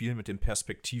dieses Spiel mit den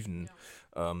Perspektiven,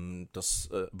 das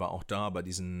war auch da bei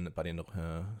den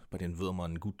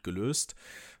Würmern gut gelöst.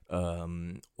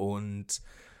 Und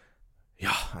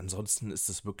ja, ansonsten ist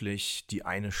es wirklich die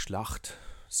eine Schlacht,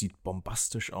 sieht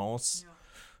bombastisch aus.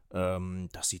 Ja.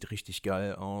 Das sieht richtig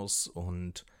geil aus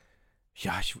und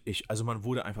ja, also man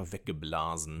wurde einfach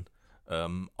weggeblasen.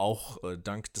 Auch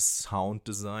dank des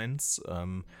Sounddesigns,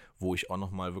 wo ich auch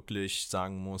nochmal wirklich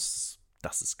sagen muss,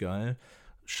 das ist geil.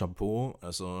 Chapeau,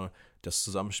 also das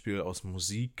Zusammenspiel aus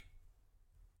Musik,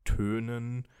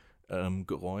 Tönen,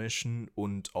 Geräuschen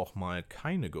und auch mal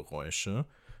keine Geräusche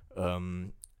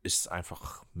ist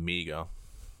einfach mega.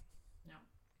 Ja,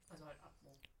 also halt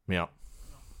Atmo. Ja.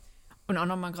 Und auch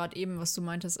nochmal gerade eben, was du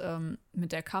meintest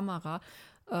mit der Kamera,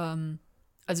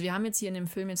 Also wir haben jetzt hier in dem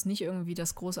Film jetzt nicht irgendwie,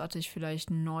 dass großartig vielleicht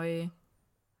neu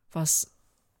was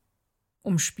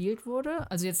umspielt wurde.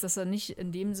 Also jetzt, dass er nicht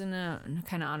in dem Sinne,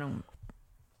 keine Ahnung,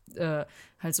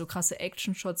 halt so krasse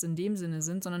Action-Shots in dem Sinne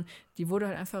sind, sondern die wurde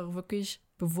halt einfach wirklich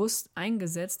bewusst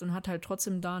eingesetzt und hat halt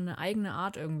trotzdem da eine eigene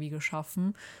Art irgendwie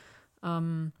geschaffen.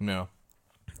 Ja.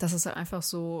 Dass es halt einfach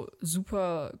so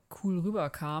super cool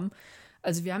rüberkam.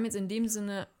 Also wir haben jetzt in dem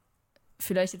Sinne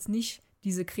vielleicht jetzt nicht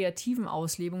diese kreativen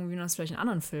Auslebungen, wie man das vielleicht in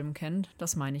anderen Filmen kennt.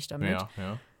 Das meine ich damit.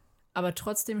 Ja. Aber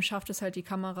trotzdem schafft es halt die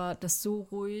Kamera, das so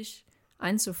ruhig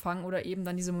einzufangen oder eben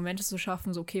dann diese Momente zu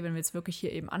schaffen, so okay, wenn wir jetzt wirklich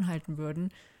hier eben anhalten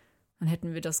würden, dann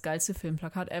hätten wir das geilste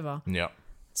Filmplakat ever. Ja.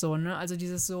 So, ne? Also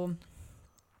dieses so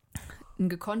ein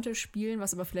gekonntes Spielen,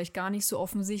 was aber vielleicht gar nicht so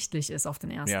offensichtlich ist auf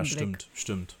den ersten Blick. Ja,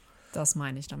 stimmt. Das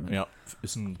meine ich damit. Ja,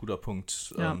 ist ein guter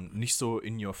Punkt. Ja. Nicht so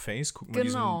in your face, guck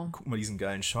mal diesen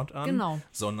geilen Shot an,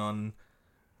 sondern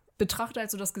betrachte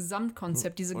halt so das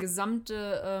Gesamtkonzept, diese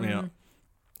gesamte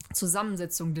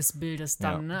Zusammensetzung des Bildes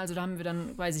dann. Ne? Also da haben wir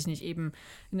dann, weiß ich nicht, eben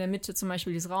in der Mitte zum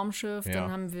Beispiel dieses Raumschiff,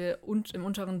 dann haben wir im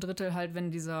unteren Drittel halt, wenn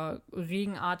dieser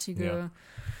regenartige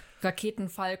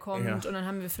Raketenfall kommt und dann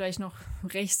haben wir vielleicht noch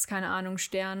rechts, keine Ahnung,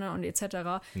 Sterne und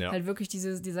etc. Halt wirklich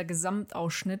dieser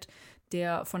Gesamtausschnitt,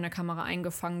 der von der Kamera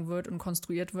eingefangen wird und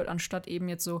konstruiert wird, anstatt eben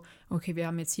jetzt so, okay, wir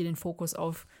haben jetzt hier den Fokus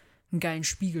auf einen geilen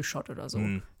Spiegelshot oder so.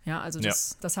 Ja, also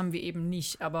das haben wir eben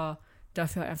nicht, aber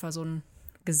dafür einfach so ein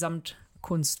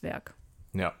Gesamtkunstwerk.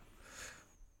 Ja.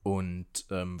 Und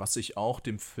was ich auch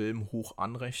dem Film hoch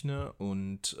anrechne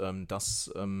und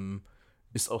das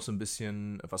ist auch so ein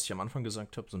bisschen, was ich am Anfang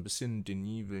gesagt habe, so ein bisschen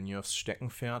Denis Villeneuves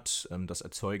Steckenpferd, das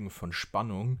Erzeugen von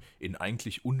Spannung in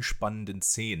eigentlich unspannenden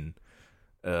Szenen.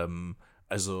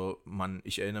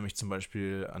 Ich erinnere mich zum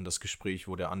Beispiel an das Gespräch,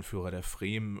 wo der Anführer der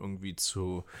Fremen irgendwie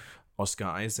zu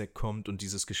Oscar Isaac kommt und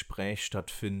dieses Gespräch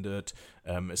stattfindet.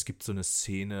 Es gibt so eine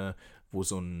Szene, wo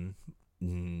so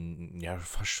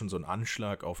fast schon so ein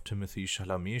Anschlag auf Timothée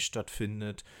Chalamet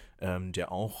stattfindet,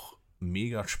 der auch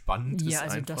mega spannend ist. Ja,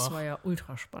 also einfach. Das war ja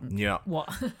ultra spannend. Ja. Wow.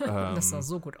 Das sah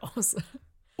so gut aus.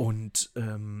 Und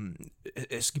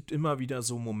es gibt immer wieder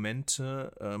so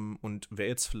Momente, und wer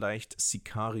jetzt vielleicht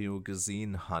Sicario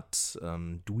gesehen hat,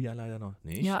 du ja leider noch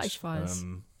nicht. Ja, ich weiß.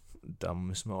 Da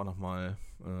müssen wir auch noch mal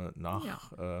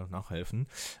nachhelfen.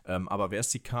 Aber wer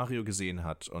Sicario gesehen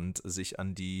hat und sich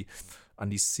an die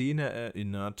Szene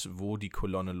erinnert, wo die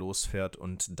Kolonne losfährt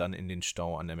und dann in den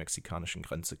Stau an der mexikanischen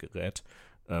Grenze gerät,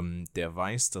 der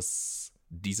weiß, dass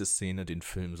diese Szene den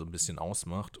Film so ein bisschen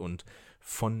ausmacht und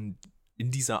in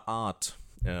dieser Art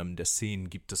der Szenen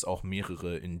gibt es auch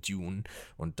mehrere in Dune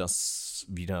und das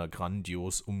wieder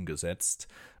grandios umgesetzt.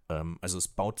 Also es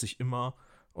baut sich immer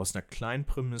aus einer kleinen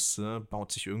Prämisse,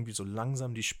 baut sich irgendwie so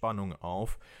langsam die Spannung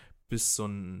auf, bis so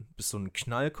ein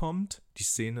Knall kommt. Die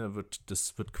Szene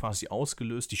wird quasi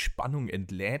ausgelöst, die Spannung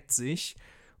entlädt sich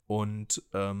und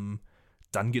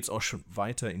dann geht es auch schon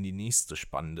weiter in die nächste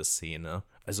spannende Szene.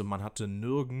 Also man hatte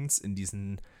nirgends in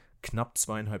diesen knapp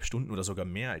 2,5 Stunden oder sogar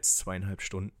mehr als 2,5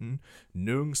 Stunden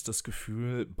nirgends das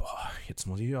Gefühl, jetzt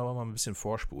muss ich aber mal ein bisschen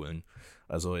vorspulen.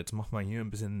 Also jetzt mach mal ein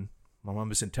bisschen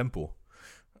Tempo.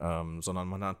 Sondern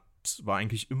man war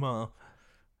eigentlich immer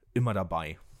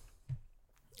dabei.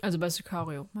 Also bei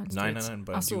Sicario, meinst du jetzt? Nein,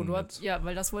 bei Achso, Dune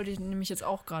weil das wollte ich nämlich jetzt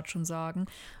auch gerade schon sagen.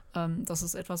 Das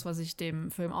ist etwas, was ich dem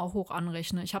Film auch hoch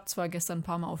anrechne. Ich habe zwar gestern ein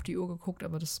paar Mal auf die Uhr geguckt,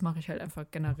 aber das mache ich halt einfach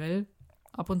generell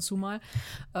ab und zu mal.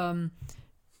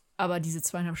 Aber diese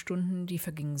 2,5 Stunden, die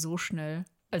vergingen so schnell.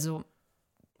 Also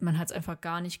man hat es einfach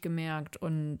gar nicht gemerkt.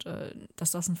 Und dass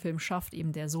das ein Film schafft,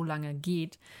 eben der so lange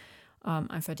geht,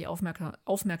 einfach die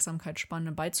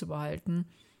Aufmerksamkeitsspanne beizubehalten,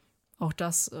 auch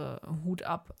das Hut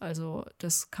ab. Also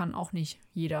das kann auch nicht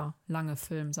jeder lange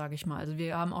Film, sage ich mal. Also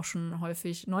wir haben auch schon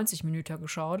häufig 90 Minuten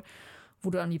geschaut,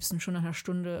 wo du am liebsten schon nach einer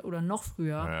Stunde oder noch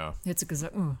früher hättest du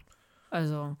gesagt,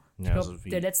 also ich glaube,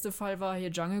 der letzte Fall war hier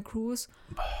Jungle Cruise.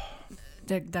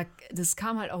 Das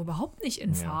kam halt auch überhaupt nicht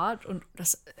in Fahrt und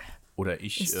das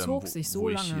zog sich so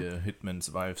lange. Ich hier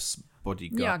Hitman's Wives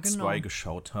Bodyguard 2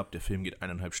 geschaut habe. Der Film geht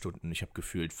 1,5 Stunden. Ich habe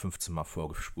gefühlt 15 Mal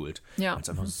vorgespult, weil es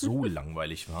einfach so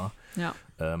langweilig war. Ja.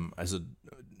 Also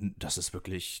das ist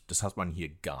wirklich, das hat man hier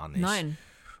gar nicht. Nein.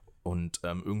 Und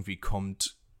irgendwie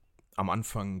am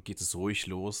Anfang geht es ruhig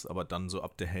los, aber dann so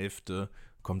ab der Hälfte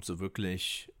kommt so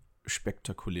wirklich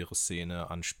spektakuläre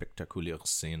Szene an spektakuläre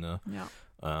Szene.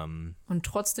 Ja. Und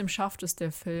trotzdem schafft es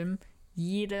der Film,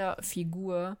 jeder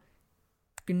Figur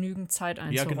genügend Zeit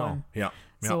einzuräumen. Ja, genau. Ja.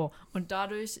 So, und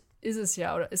dadurch ist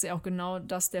ja auch genau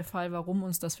das der Fall, warum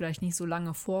uns das vielleicht nicht so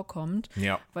lange vorkommt.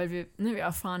 Ja. Weil wir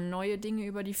erfahren neue Dinge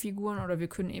über die Figuren oder wir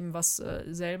können eben was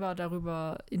selber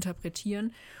darüber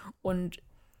interpretieren. Und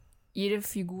jede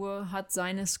Figur hat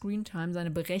seine Screentime,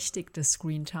 seine berechtigte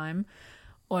Screentime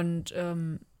und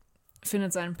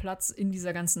findet seinen Platz in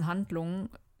dieser ganzen Handlung.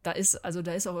 Da ist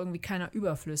auch irgendwie keiner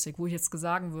überflüssig, wo ich jetzt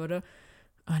sagen würde,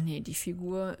 ah nee, die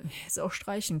Figur hätte es auch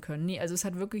streichen können. Nee, also es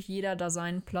hat wirklich jeder da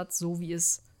seinen Platz, so wie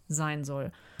es sein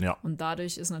soll. Ja. Und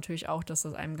dadurch ist natürlich auch, dass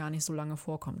das einem gar nicht so lange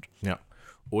vorkommt. Ja.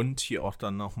 Und hier auch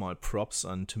dann nochmal Props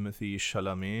an Timothée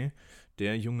Chalamet,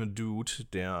 der junge Dude,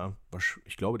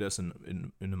 ich glaube, der ist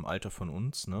in einem Alter von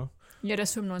uns, ne? Ja, der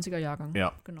ist 95er Jahrgang.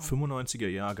 Ja, genau. 95er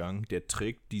Jahrgang, der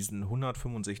trägt diesen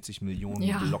 165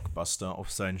 Millionen Blockbuster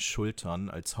auf seinen Schultern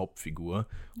als Hauptfigur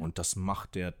und das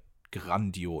macht der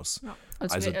grandios. Ja,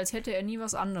 als hätte er nie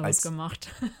was anderes gemacht.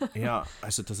 Ja,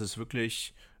 also das ist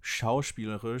wirklich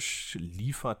schauspielerisch,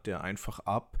 liefert der einfach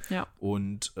ab. Ja.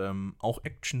 Und auch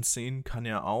Action-Szenen kann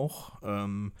er auch.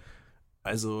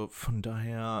 Also von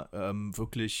daher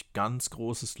wirklich ganz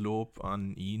großes Lob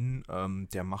an ihn.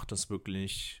 Der macht das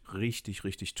wirklich richtig,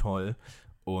 richtig toll.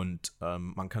 Und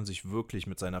man kann sich wirklich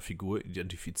mit seiner Figur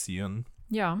identifizieren.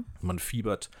 Ja. Man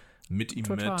fiebert mit ihm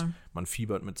Total. mit, man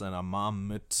fiebert mit seiner Mom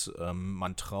mit,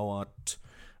 man trauert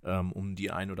um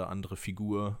die ein oder andere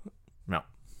Figur. Ja.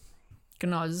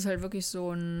 Genau, es ist halt wirklich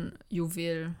so ein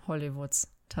Juwel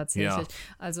Hollywoods. Tatsächlich. Ja.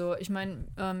 Also ich meine,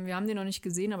 wir haben den noch nicht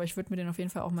gesehen, aber ich würde mir den auf jeden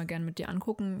Fall auch mal gerne mit dir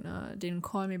angucken, den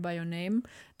Call Me By Your Name.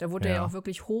 Da wurde er ja auch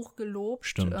wirklich hochgelobt.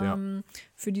 Stimmt,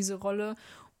 für diese Rolle.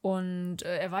 Und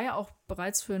er war ja auch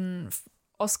bereits für einen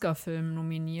Oscar-Film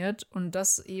nominiert und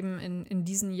das eben in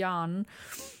diesen Jahren.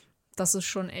 Das ist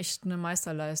schon echt eine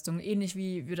Meisterleistung. Ähnlich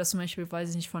wie wir das zum Beispiel, weiß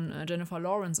ich nicht, von Jennifer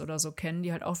Lawrence oder so kennen,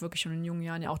 die halt auch wirklich schon in jungen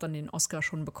Jahren ja auch dann den Oscar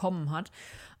schon bekommen hat.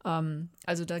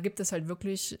 Also da gibt es halt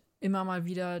wirklich immer mal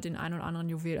wieder den einen oder anderen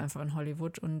Juwel einfach in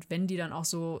Hollywood. Und wenn die dann auch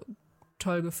so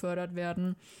toll gefördert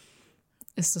werden,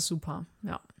 ist das super,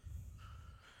 ja.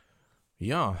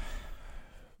 Ja,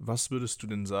 was würdest du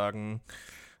denn sagen,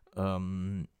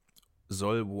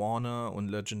 soll Warner und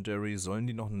Legendary, sollen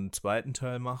die noch einen zweiten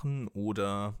Teil machen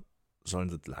oder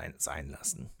sollen sie es sein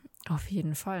lassen? Auf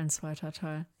jeden Fall ein zweiter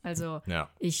Teil. Also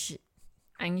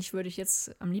eigentlich würde ich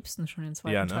jetzt am liebsten schon den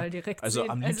zweiten Teil direkt sehen. Also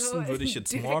am liebsten würde ich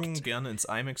jetzt morgen gerne ins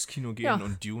IMAX-Kino gehen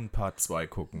und Dune Part 2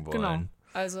 gucken wollen. Genau.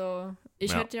 Also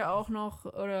ich hätte ja auch noch,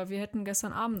 oder wir hätten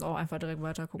gestern Abend auch einfach direkt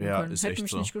weiter gucken können. Hätte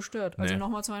mich nicht gestört. Also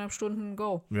nochmal 2,5 Stunden,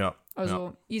 go. Ja.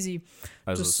 Also easy.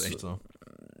 Also das ist echt so.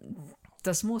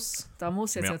 Da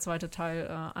muss jetzt der zweite Teil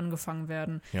angefangen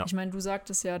werden. Ja. Ich meine, du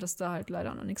sagtest ja, dass da halt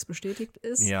leider noch nichts bestätigt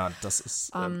ist. Ja, das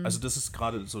ist, also das ist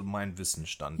gerade so mein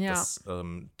Wissensstand, dass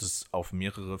das auf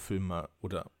mehrere Filme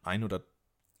oder ein oder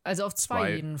also auf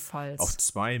zwei jedenfalls. Auf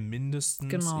 2 mindestens,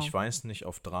 genau. Ich weiß nicht,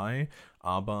 auf 3,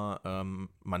 aber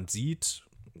man sieht,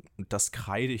 das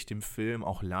kreide ich dem Film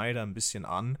auch leider ein bisschen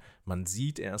an, man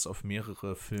sieht, er ist auf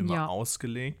mehrere Filme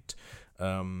ausgelegt.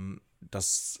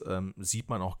 Das sieht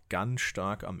man auch ganz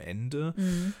stark am Ende.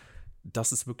 Mhm.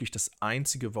 Das ist wirklich das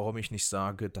Einzige, warum ich nicht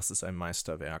sage, das ist ein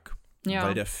Meisterwerk. Ja.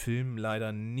 Weil der Film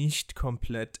leider nicht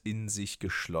komplett in sich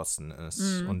geschlossen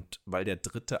ist. Mhm. Und weil der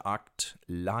 3. Akt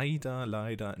leider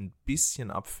ein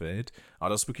bisschen abfällt. Aber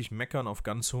das ist wirklich Meckern auf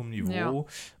ganz hohem Niveau.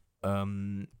 Ja.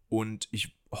 Und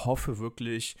ich hoffe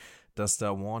wirklich, dass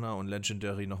da Warner und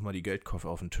Legendary nochmal die Geldkoffer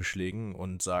auf den Tisch legen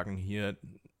und sagen, hier,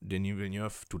 Denis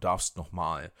Villeneuve, du darfst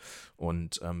nochmal.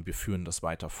 Und wir führen das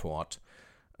weiter fort.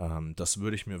 Das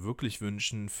würde ich mir wirklich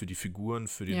wünschen für die Figuren,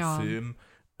 für den Film,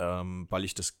 weil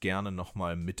ich das gerne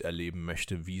nochmal miterleben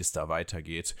möchte, wie es da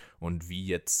weitergeht und wie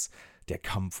jetzt der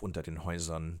Kampf unter den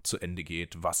Häusern zu Ende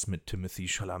geht, was mit Timothée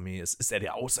Chalamet ist. Ist er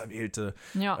der Auserwählte?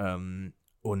 Ja.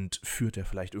 Und führt er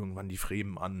vielleicht irgendwann die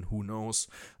Fremen an? Who knows?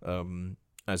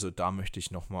 Also da möchte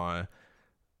ich nochmal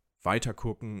weiter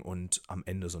gucken und am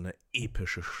Ende so eine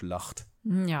epische Schlacht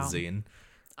sehen.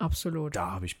 Absolut.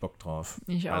 Da habe ich Bock drauf.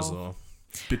 Ich auch. Also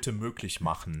bitte möglich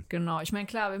machen. Genau, ich meine,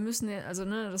 klar, wir müssen, also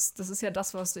das ist ja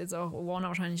das, was jetzt auch Warner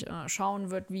wahrscheinlich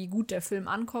schauen wird, wie gut der Film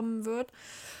ankommen wird.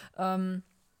 Aber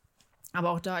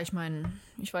auch da, ich meine,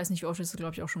 ich weiß nicht, wie oft ich das,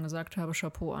 glaube ich, auch schon gesagt habe,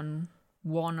 Chapeau an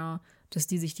Warner, dass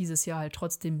die sich dieses Jahr halt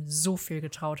trotzdem so viel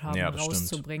getraut haben,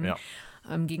 rauszubringen. Ja.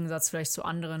 Im Gegensatz vielleicht zu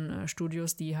anderen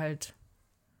Studios, die halt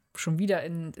schon wieder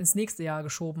ins nächste Jahr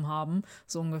geschoben haben,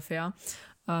 so ungefähr.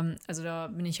 Also da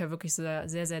bin ich ja wirklich sehr,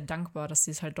 sehr, sehr dankbar, dass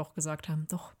sie es halt doch gesagt haben,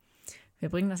 doch, wir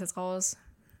bringen das jetzt raus,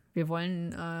 wir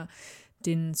wollen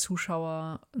den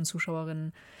Zuschauer und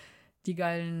Zuschauerinnen die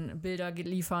geilen Bilder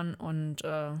liefern und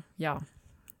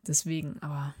deswegen,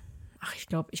 aber ich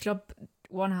glaube,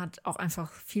 Warner hat auch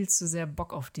einfach viel zu sehr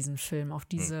Bock auf diesen Film, auf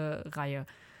diese Reihe.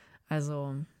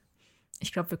 Also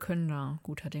ich glaube, wir können da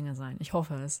guter Dinge sein. Ich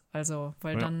hoffe es. Also,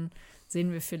 weil dann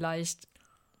sehen wir vielleicht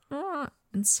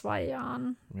in 2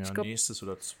 Jahren. Ja, Ich glaub, nächstes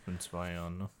oder in 2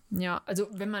 Jahren, ne? ja, also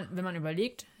wenn man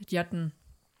überlegt, die hatten,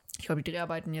 ich glaube, die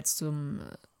Dreharbeiten jetzt zum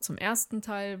ersten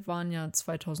Teil waren ja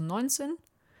 2019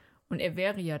 und er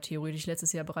wäre ja theoretisch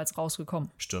letztes Jahr bereits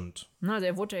rausgekommen. Stimmt. Na, also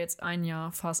er wurde ja jetzt ein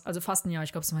Jahr fast ein Jahr,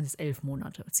 ich glaube, es waren jetzt 11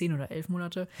 Monate, 10 oder 11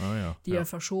 Monate, die er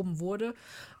verschoben wurde.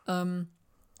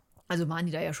 Also waren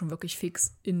die da ja schon wirklich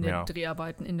fix in den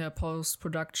Dreharbeiten, in der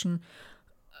Post-Production.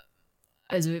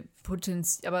 Also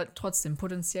aber trotzdem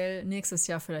potenziell nächstes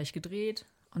Jahr vielleicht gedreht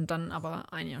und dann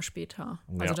aber ein Jahr später.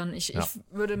 Also dann, ich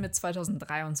würde mit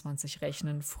 2023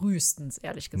 rechnen, frühestens,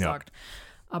 ehrlich gesagt. Ja.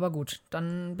 Aber gut,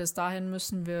 dann bis dahin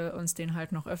müssen wir uns den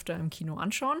halt noch öfter im Kino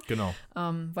anschauen. Genau.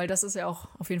 Weil das ist ja auch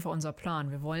auf jeden Fall unser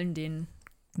Plan. Wir wollen den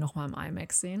nochmal im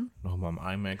IMAX sehen. Nochmal im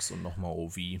IMAX und nochmal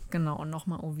OV. Genau, und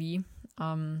nochmal OV.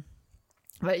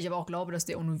 Weil ich aber auch glaube, dass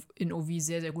der in OV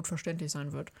sehr, sehr gut verständlich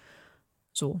sein wird.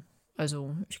 So,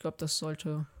 also ich glaube, das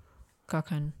sollte gar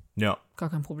kein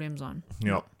Problem sein.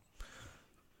 Ja.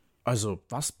 Also,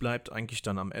 was bleibt eigentlich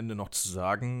dann am Ende noch zu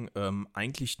sagen?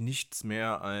 Eigentlich nichts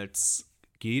mehr als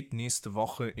geht nächste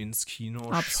Woche ins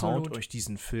Kino, Absolut. Schaut euch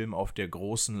diesen Film auf der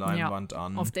großen Leinwand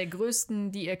an. Auf der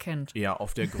größten, die ihr kennt. Ja,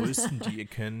 auf der größten, die ihr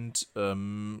kennt.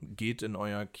 Geht in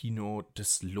euer Kino.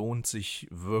 Das lohnt sich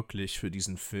wirklich für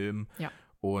diesen Film. Ja.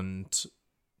 Und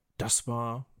das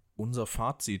war unser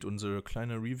Fazit, unsere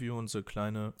kleine Review, unser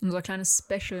kleines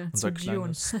Special zu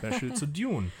Dune. Special zu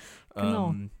Dune.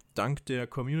 Genau. Dank der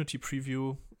Community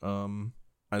Preview.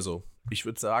 Also, ich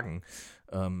würde sagen,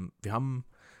 wir haben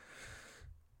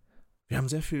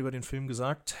sehr viel über den Film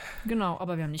gesagt. Genau,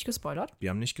 aber wir haben nicht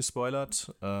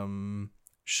gespoilert.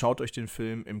 Schaut euch den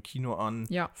Film im Kino an.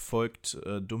 Ja. Folgt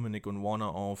Dominik und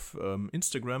Warner auf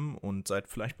Instagram und seid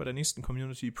vielleicht bei der nächsten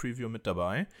Community Preview mit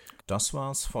dabei. Das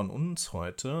war's von uns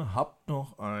heute. Habt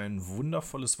noch ein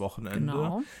wundervolles Wochenende.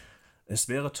 Genau. Es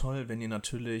wäre toll, wenn ihr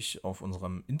natürlich auf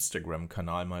unserem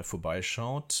Instagram-Kanal mal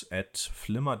vorbeischaut.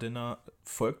 @flimmerdinner.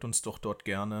 Folgt uns doch dort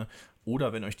gerne.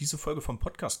 Oder wenn euch diese Folge vom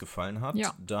Podcast gefallen hat,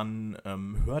 dann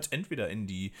hört entweder in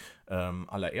die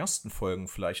allerersten Folgen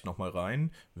vielleicht nochmal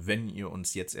rein, wenn ihr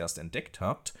uns jetzt erst entdeckt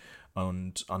habt.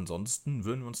 Und ansonsten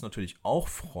würden wir uns natürlich auch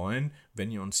freuen, wenn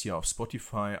ihr uns hier auf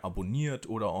Spotify abonniert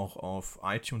oder auch auf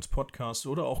iTunes Podcast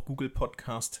oder auch Google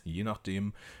Podcast, je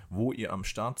nachdem, wo ihr am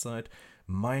Start seid.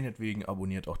 Meinetwegen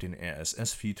abonniert auch den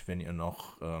RSS-Feed, wenn ihr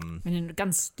noch wenn ihr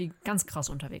ganz krass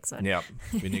unterwegs seid. Ja,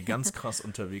 wenn ihr ganz krass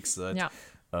unterwegs seid. Ja.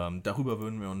 Darüber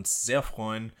würden wir uns sehr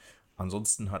freuen.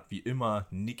 Ansonsten hat wie immer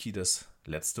Niki das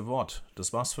letzte Wort.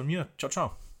 Das war's von mir. Ciao,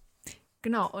 ciao.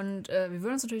 Genau, und wir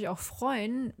würden uns natürlich auch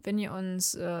freuen, wenn ihr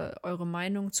uns eure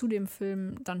Meinung zu dem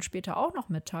Film dann später auch noch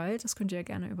mitteilt. Das könnt ihr ja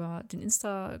gerne über den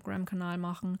Instagram-Kanal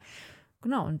machen.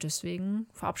 Genau, und deswegen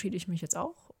verabschiede ich mich jetzt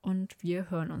auch und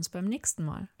wir hören uns beim nächsten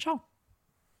Mal. Ciao.